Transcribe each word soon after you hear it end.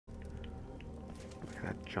Look at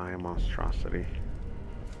that giant monstrosity.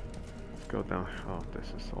 Let's go down. Oh,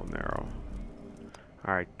 this is so narrow.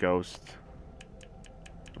 Alright, ghost.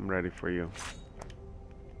 I'm ready for you.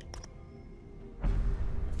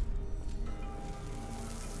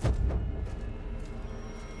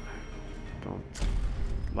 Don't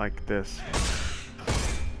like this.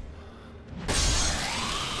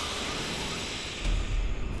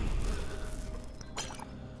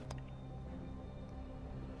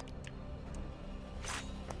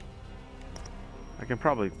 I can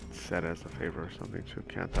probably set it as a favor or something too,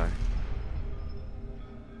 can't I?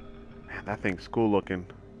 Man, that thing's cool looking.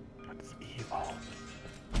 But it's evil.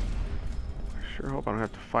 I sure hope I don't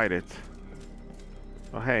have to fight it.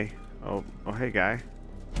 Oh hey. Oh hey guy.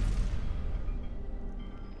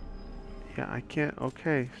 Yeah, I can't.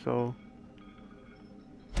 Okay, so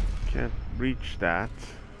can't reach that.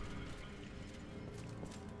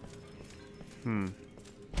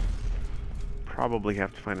 Probably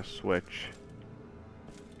have to find a switch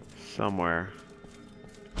somewhere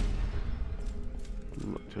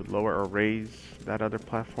to lower or raise that other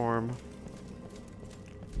platform.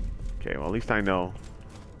 Okay, well at least I know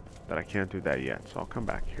that I can't do that yet, so I'll come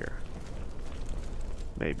back here.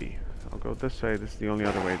 Maybe. I'll go this way. This is the only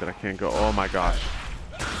other way that I can't go. Oh my gosh.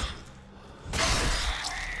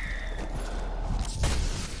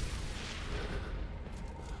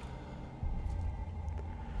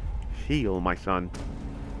 Heal, my son.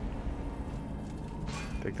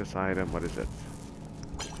 Take this item. What is it?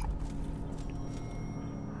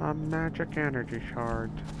 A magic energy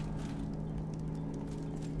shard.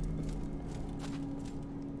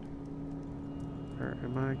 Where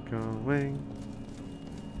am I going?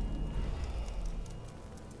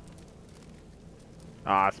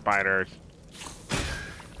 Ah, spiders.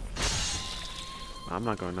 I'm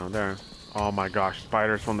not going down there. Oh my gosh,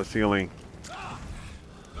 spiders on the ceiling. I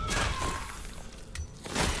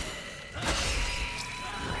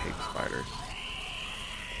hate spiders.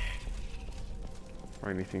 Or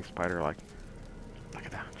anything spider-like. Look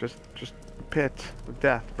at that. Just a pit of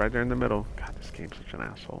death right there in the middle. God, this game's such an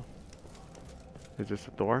asshole. Is this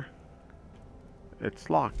a door? It's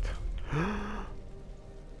locked.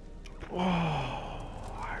 Whoa.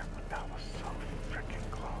 That was so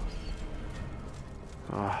freaking close.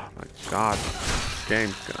 Oh my god. This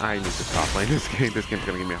game's gonna, I need to stop playing this game. This game's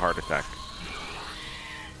gonna give me a heart attack.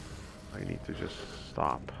 I need to just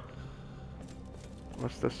stop.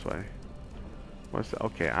 What's this way? What's the,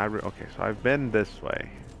 okay, okay, so I've been this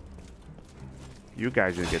way. You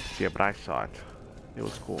guys didn't get to see it, but I saw it. It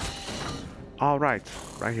was cool. All right,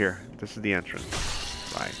 right here. This is the entrance.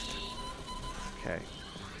 Right. Okay.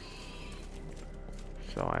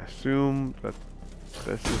 So I assume that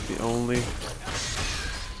this is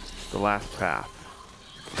the last path.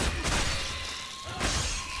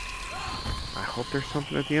 I hope there's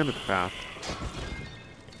something at the end of the path.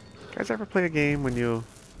 You guys ever play a game when you're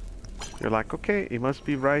like, okay, it must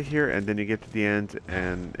be right here, and then you get to the end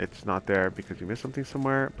and it's not there because you missed something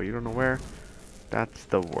somewhere, but you don't know where? That's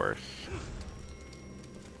the worst.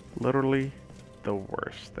 Literally the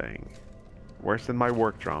worst thing. Worse than my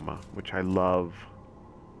work drama, which I love.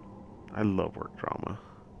 I love work drama.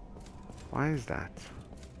 Why is that?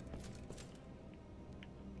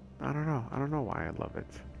 I don't know. I don't know why I love it.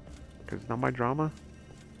 Because it's not my drama?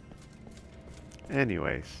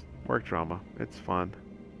 Anyways, work drama. It's fun.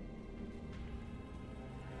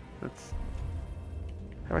 That's...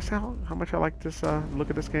 Have I said how much I like this, look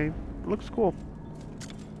at this game? It looks cool.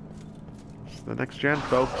 It's the next gen,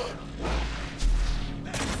 folks.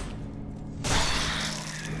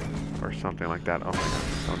 Or something like that. Oh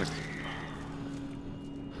my god.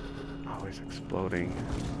 Don't always exploding.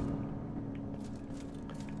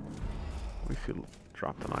 Let me see.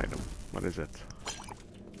 Dropped an item. What is it?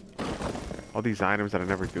 All these items that I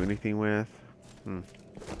never do anything with.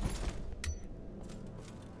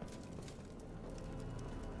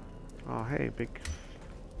 Oh, hey,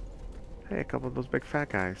 hey, a couple of those big fat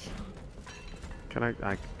guys. Can I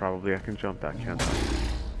can jump that, can't I?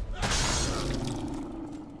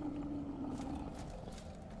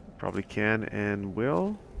 Probably can and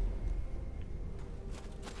will.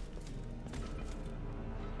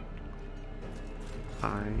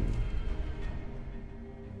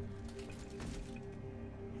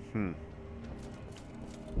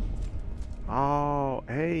 Oh,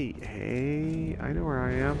 hey, I know where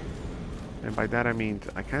I am. And by that I mean,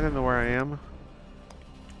 I kind of know where I am.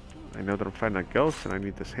 I know that I'm fighting a ghost and I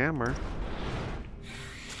need this hammer.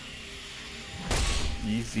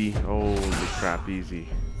 Easy, holy crap, easy.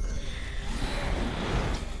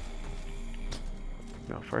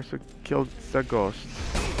 Now first we killed the ghost.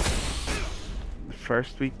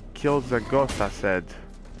 First we killed the ghost, I said.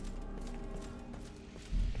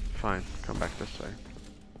 Fine, come back this way.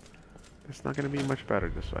 It's not gonna be much better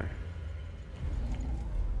this way.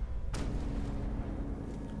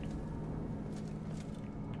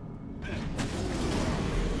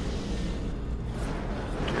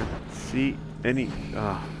 Can't see any.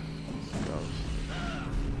 Ah,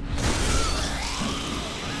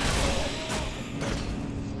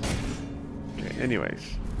 okay,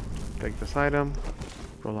 anyways. Take this item,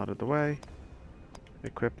 roll out of the way,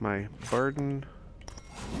 equip my burden,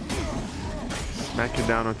 smack you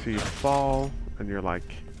down until you fall, and you're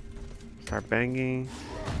like, start banging,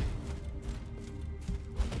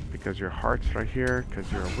 because your heart's right here,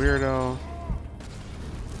 because you're a weirdo.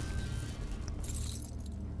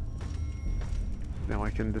 Now I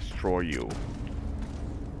can destroy you.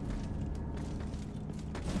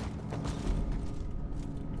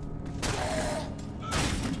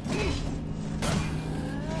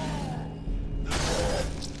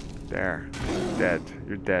 There. Dead.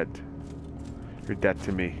 You're dead. You're dead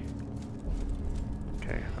to me.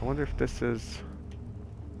 Okay, I wonder if this is...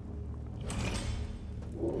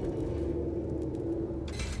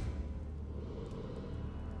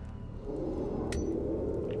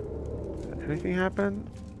 Did anything happen?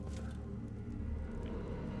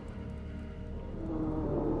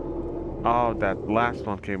 Oh, that last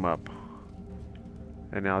one came up.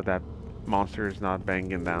 And now that monster is not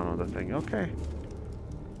banging down on the thing. Okay.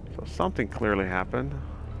 So something clearly happened.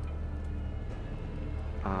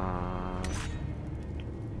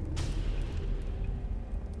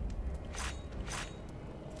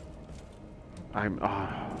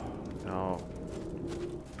 No.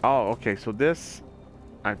 Oh, okay, so this,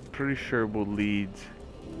 I'm pretty sure will lead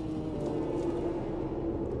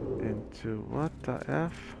into, what the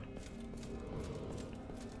F?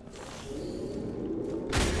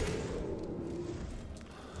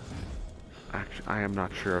 Actually, I am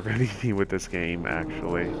not sure of anything with this game,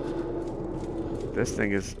 actually. This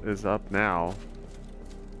thing is up now.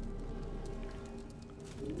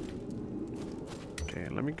 Okay,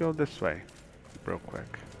 let me go this way. Real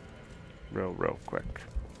quick. Real quick.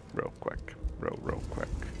 Real quick. Real quick.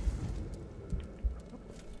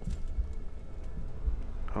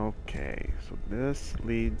 Okay, so this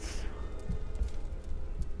leads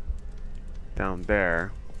down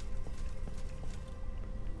there.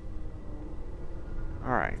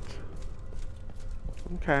 Alright.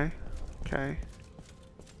 Okay. Okay.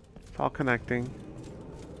 It's all connecting.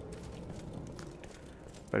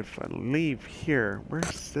 But if I leave here,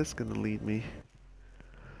 where's this gonna lead me?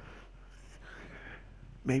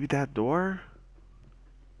 Maybe that door?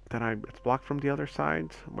 It's blocked from the other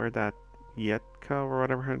side? Where that Yetka or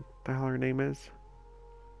whatever the hell her name is?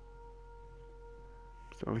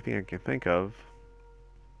 It's the only thing I can think of.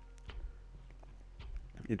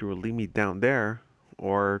 Either will lead me down there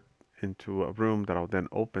or into a room that'll then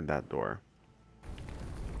open that door.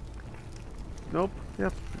 Nope.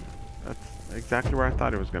 Yep. That's exactly where I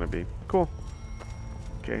thought it was gonna be. Cool.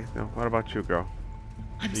 Okay, now what about you, girl?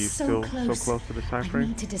 I'm Are you so still so close to deciphering? I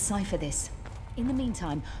need to decipher this. In the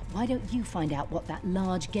meantime, why don't you find out what that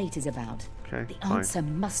large gate is about? Okay, the fine. answer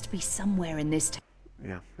must be somewhere in this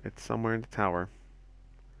Yeah, it's somewhere in the tower.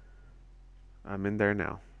 I'm in there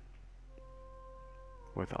now.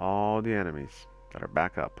 With all the enemies that are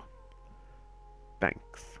back up.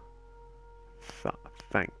 Thanks.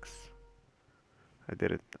 Thanks. I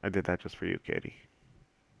did it. I did that just for you, Katie.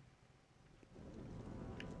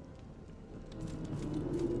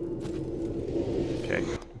 Okay,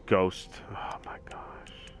 ghost. Oh my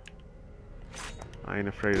gosh. I ain't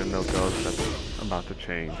afraid of no ghost. That's about to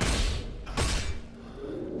change.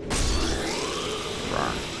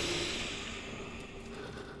 Rawr.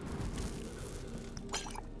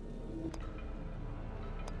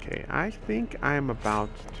 Okay, I think I am about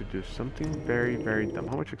to do something very, very dumb.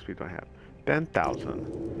 How much XP do I have?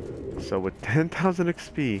 10,000. So with 10,000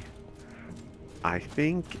 XP, I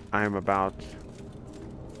think I'm about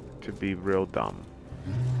to be real dumb.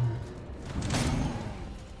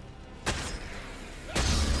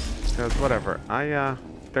 Because whatever,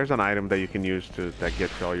 there's an item that you can use that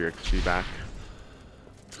gets you all your XP back.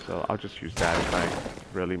 So I'll just use that if I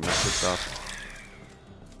really mess this up.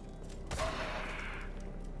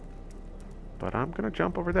 But I'm gonna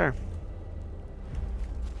jump over there.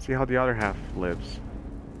 See how the other half lives.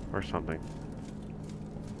 Or something.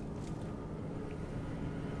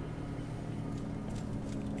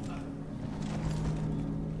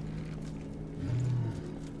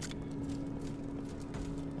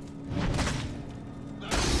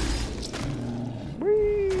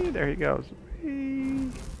 Whee! There he goes.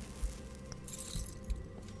 Whee!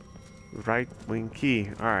 right wing key.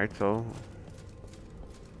 Alright, so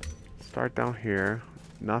start down here.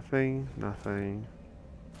 Nothing, nothing.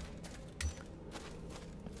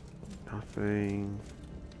 Nothing.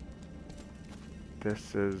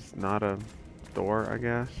 This is not a door, I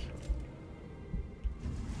guess.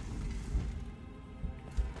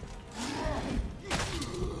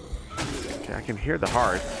 Okay, I can hear the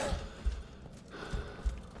heart. Is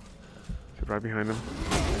it right behind him?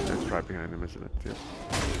 That's right behind him, isn't it? Yes.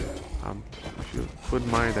 If you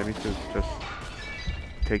wouldn't mind, I need to just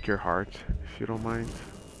take your heart, if you don't mind.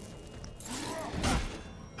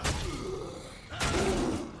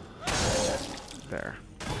 There.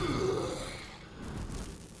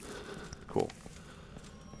 Cool.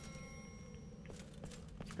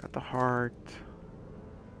 Got the heart.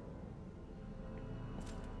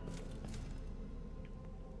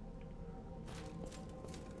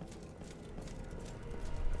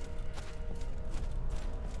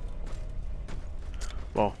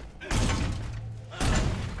 Well.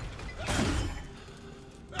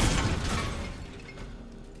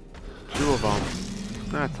 Two of them.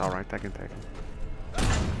 That's alright, I can take them.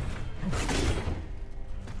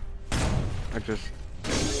 I just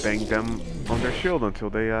banged them on their shield until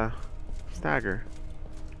they stagger.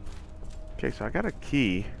 Okay, so I got a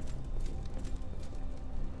key.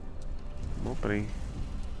 I'm opening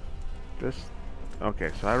this.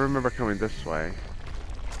 Okay, so I remember coming this way.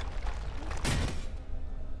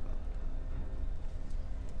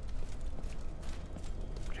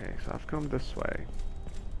 Okay, so I've come this way.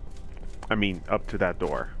 I mean, up to that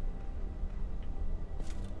door.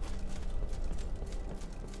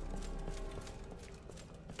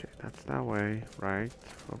 Okay, that's that way, right?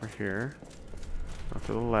 Over here. Now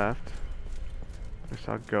to the left. I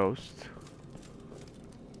saw a ghost.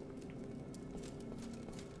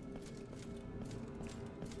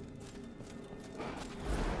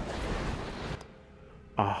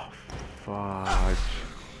 Oh, fudge.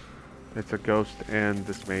 It's a ghost and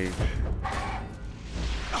this mage.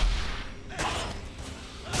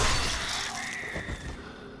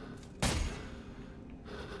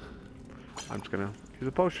 I'm just gonna use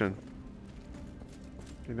a potion.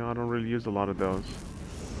 You know, I don't really use a lot of those.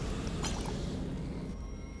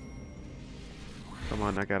 Come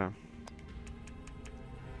on, I gotta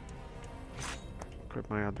equip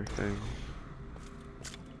my other thing.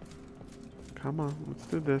 Come on, let's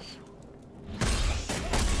do this.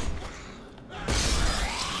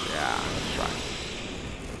 Yeah, let's try.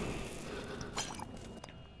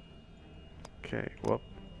 Okay, whoop,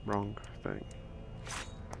 wrong thing.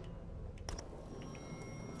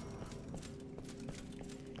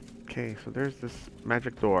 Okay, so there's this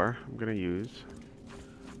magic door I'm gonna use.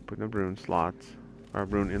 Put the rune slots, or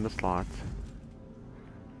rune in the slot,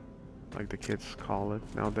 like the kids call it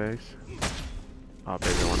nowadays. Oh,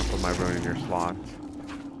 baby, I want to put my rune in your slot.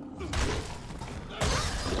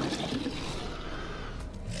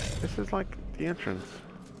 This is like the entrance.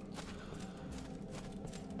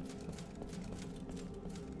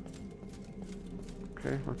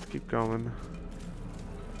 Okay, let's keep going.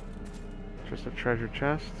 Just a treasure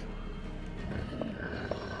chest.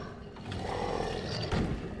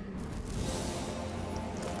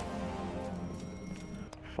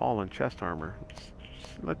 Fallen chest armor.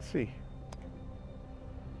 Let's see.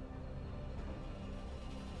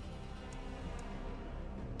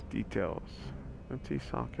 Details. Empty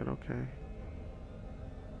socket, okay.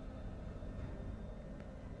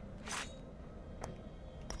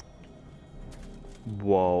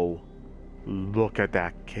 Whoa. Look at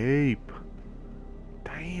that cape.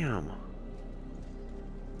 Damn.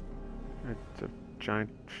 It's a giant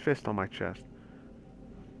fist on my chest.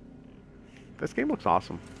 This game looks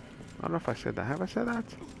awesome. I don't know if I said that. Have I said that?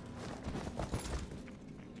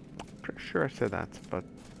 Pretty sure I said that, but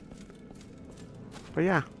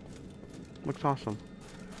yeah. Looks awesome.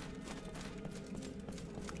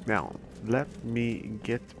 Now, let me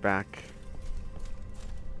get back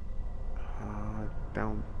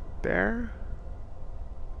down there.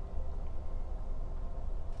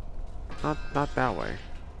 Not that way.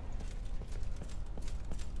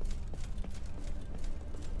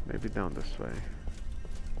 Maybe down this way.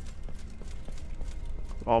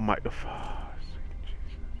 Oh my! Oh, sweet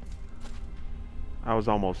Jesus. I was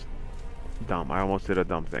almost dumb. I almost did a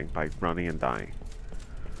dumb thing by running and dying.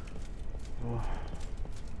 Oh.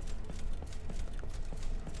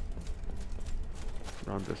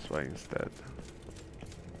 Run this way instead.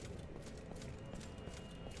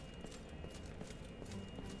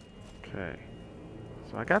 Okay.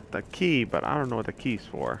 So I got the key, but I don't know what the key's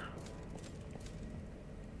for.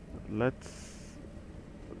 Let's...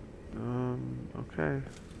 okay.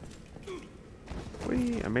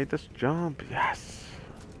 Whee! I made this jump. Yes.